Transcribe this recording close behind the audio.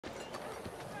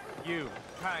You,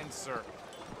 kind sir.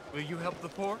 Will you help the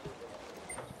poor?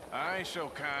 I ain't so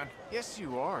kind. Yes,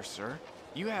 you are, sir.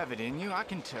 You have it in you, I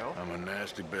can tell. I'm a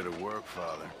nasty bit of work,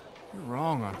 Father. You're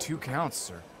wrong on 2 counts,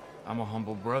 sir. I'm a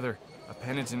humble brother, a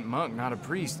penitent monk, not a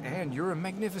priest, and you're a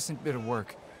magnificent bit of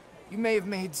work. You may have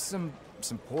made some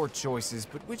poor choices,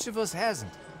 but which of us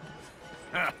hasn't?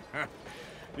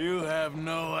 You have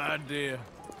no idea.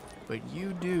 But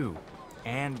you do.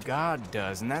 And God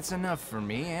does, and that's enough for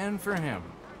me and for him.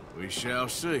 We shall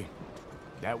see.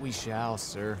 That we shall,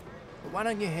 sir. But why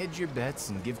don't you hedge your bets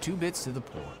and give 2 bits to the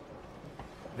poor?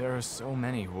 There are so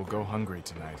many who will go hungry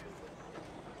tonight.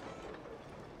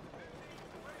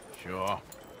 Sure.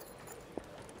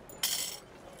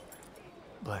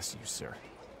 Bless you, sir.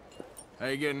 How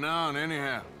you getting on,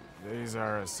 anyhow? These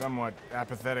are a somewhat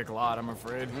apathetic lot, I'm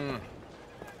afraid.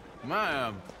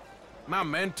 My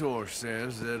mentor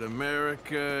says that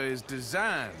America is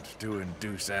designed to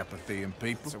induce apathy in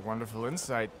people. It's a wonderful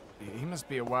insight. He must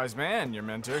be a wise man, your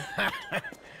mentor.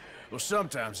 Well,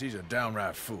 sometimes he's a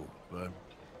downright fool, but,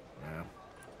 well,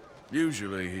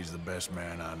 usually he's the best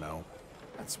man I know.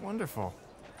 That's wonderful.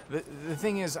 The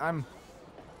thing is,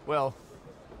 well,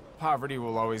 poverty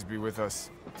will always be with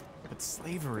us. But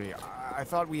slavery, I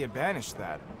thought we had banished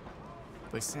that.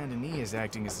 But Saint Denis is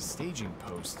acting as a staging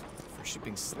post for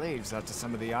shipping slaves out to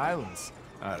some of the islands.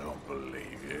 I don't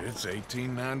believe you. It's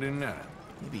 1899.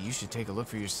 Maybe you should take a look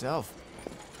for yourself.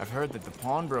 I've heard that the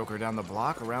pawnbroker down the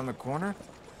block around the corner,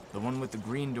 the one with the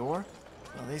green door,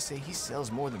 well, they say he sells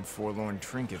more than forlorn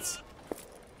trinkets.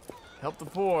 Help the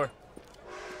poor.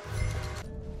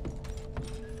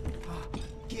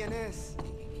 ¿Quién es?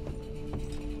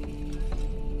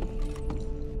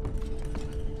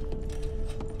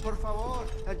 Por favor,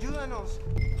 ayúdanos.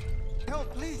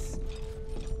 Help, please.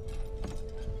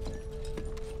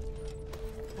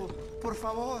 Por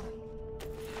favor.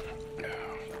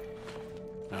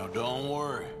 Now, don't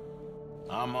worry.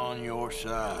 I'm on your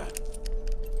side.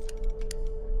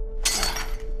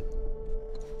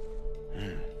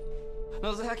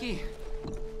 Nos deja aquí.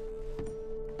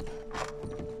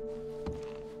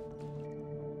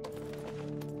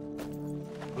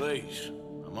 Please,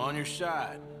 I'm on your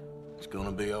side. It's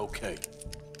gonna be okay.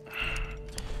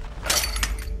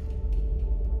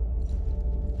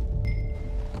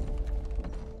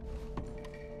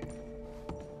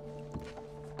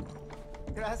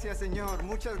 Gracias, señor.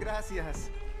 Muchas gracias.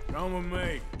 Come with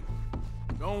me.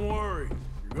 Don't worry.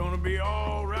 You're gonna be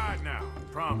all right now.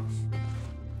 I promise.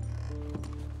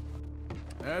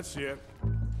 That's it.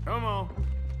 Come on.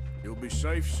 You'll be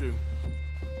safe soon.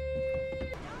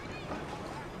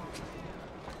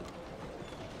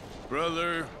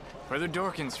 Brother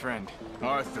Dorkins, friend.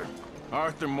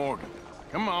 Arthur Morgan.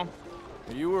 Come on.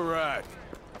 You were right.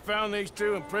 I found these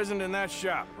 2 imprisoned in that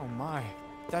shop. Oh my,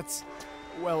 that's...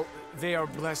 Well, they are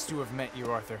blessed to have met you,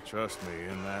 Arthur. Trust me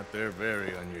in that, they're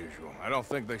very unusual. I don't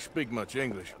think they speak much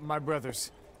English. My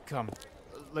brothers, come.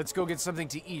 Let's go get something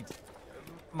to eat.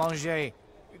 Manger.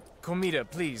 Comida,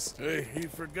 please. Hey, you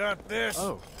forgot this?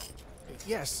 Oh,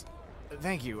 yes.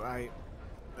 Thank you.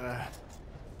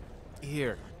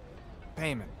 Here.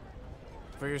 Payment.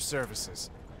 For your services.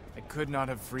 I could not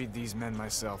have freed these men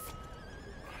myself.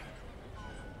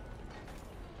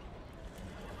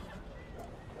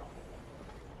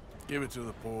 Give it to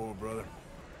the poor, brother.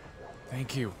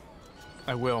 Thank you.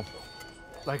 I will.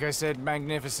 Like I said,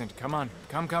 magnificent. Come on.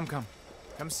 Come.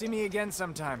 Come see me again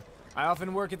sometime. I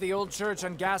often work at the old church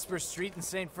on Gasper Street in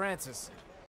St. Francis.